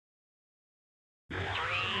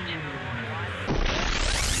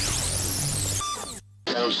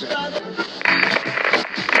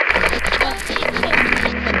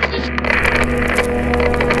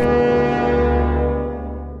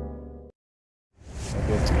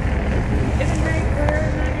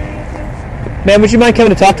Ma'am, would you mind coming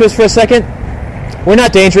to talk to us for a second? We're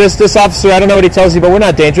not dangerous. This officer, I don't know what he tells you, but we're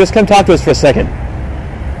not dangerous. Come talk to us for a second.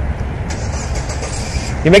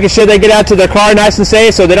 You making sure they get out to their car nice and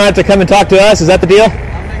safe so they don't have to come and talk to us? Is that the deal?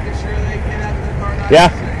 I'm making sure they get out to their car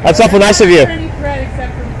nice and safe. That's awful nice of you.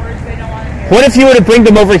 What if you were to bring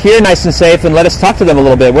them over here nice and safe and let us talk to them a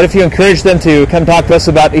little bit? What if you encourage them to come talk to us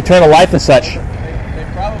about eternal life and such? They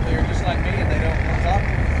probably are just like me and they don't want to talk to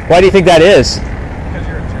you. Why do you think that is? Because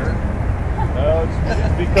you're a jerk. No, it's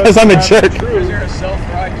because I'm a jerk. Because you're a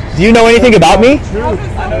self-righteous. Do you know anything about me? How's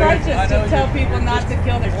it self-righteous to tell people not to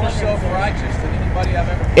kill their more children? Self-righteous than anybody I've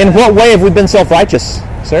ever met. In what way have we been self-righteous,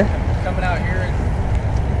 sir? Coming out here and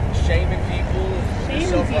shaming people. Shaming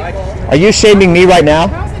self-righteous. Are you shaming me right now?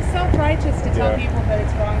 How's it self-righteous to tell people that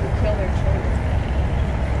it's wrong to kill their children?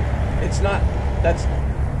 It's not. That's.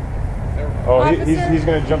 Oh, he's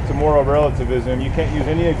going to jump to moral relativism. You can't use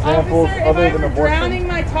any examples Officer, other if I than were abortion. drowning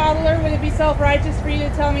my toddler, would it be self-righteous for you to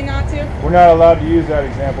tell me not to? We're not allowed to use that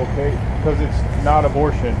example, Kate, because it's not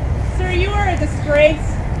abortion. Sir, you are a disgrace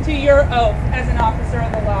to your oath as an officer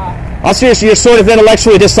of the law. Officer, you're sort of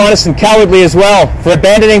intellectually dishonest and cowardly as well for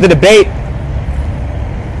abandoning the debate.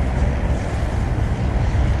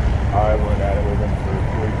 I went at it with him for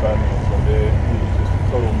 45 minutes one day. He was just a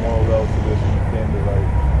total moral relativist when it came to like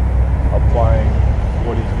applying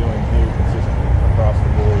what he's doing here consistently across the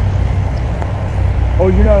board. Oh,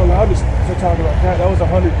 you're not allowed to talk about that. That was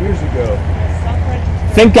 100 years ago.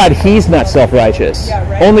 Thank God he's not self-righteous. Yeah,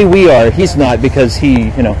 right. Only we are. He's not because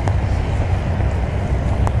he, you know.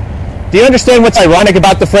 Do you understand what's ironic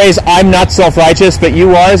about the phrase, I'm not self-righteous, but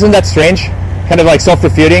you are? Isn't that strange? Kind of like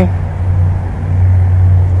self-refuting.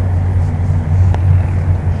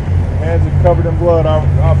 Hands are covered in blood,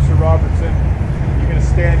 Officer Robertson. You're going to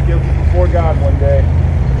stand guilty before God one day.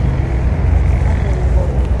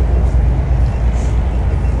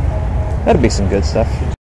 That'd be some good stuff.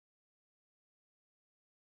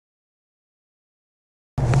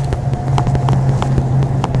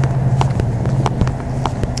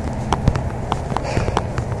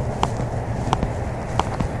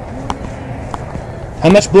 How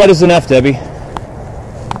much blood is enough, Debbie?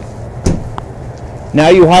 Now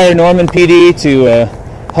you hire Norman PD to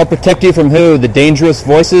help protect you from who? The dangerous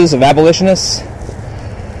voices of abolitionists?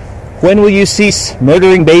 When will you cease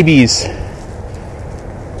murdering babies?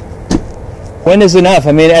 When is enough?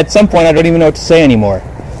 I mean, at some point I don't even know what to say anymore.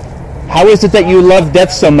 How is it that you love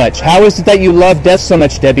death so much? How is it that you love death so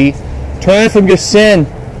much, Debbie? Turn from your sin.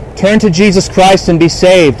 Turn to Jesus Christ and be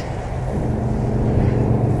saved.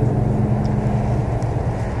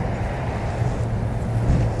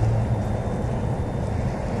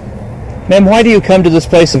 Ma'am, why do you come to this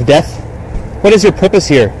place of death? What is your purpose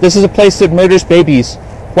here? This is a place that murders babies.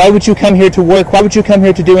 Why would you come here to work? Why would you come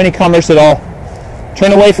here to do any commerce at all?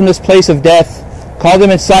 Turn away from this place of death. Call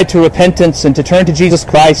them inside to repentance and to turn to Jesus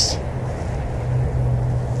Christ.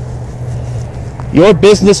 Your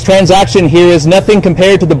business transaction here is nothing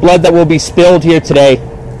compared to the blood that will be spilled here today.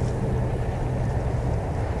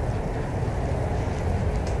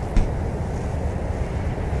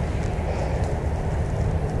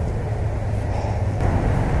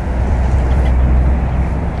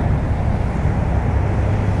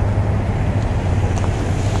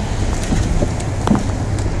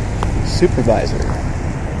 Supervisor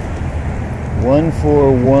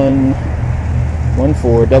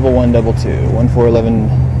 141141122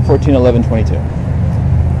 141122. The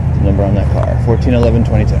number on that car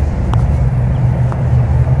 141122.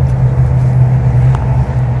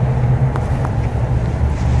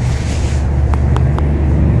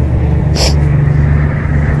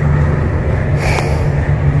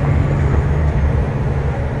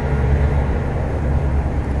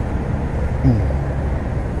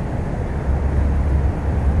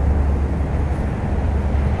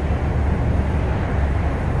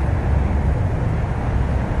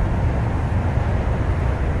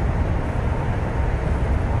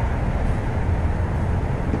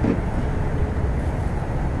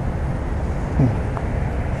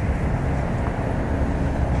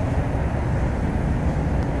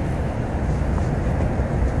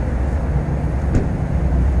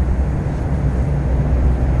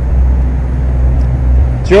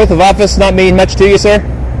 Your oath of office not mean much to you, sir?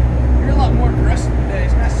 You're a lot more aggressive today.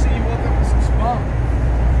 It's nice to see you woke up with some spunk.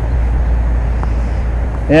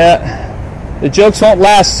 Yeah. The jokes won't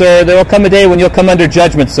last, sir. There will come a day when you'll come under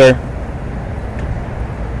judgment, sir.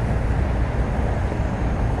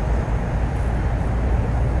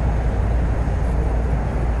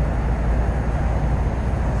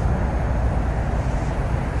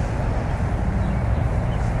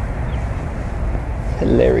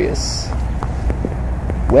 Hilarious.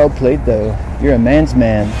 Well played, though. You're a man's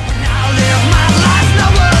man.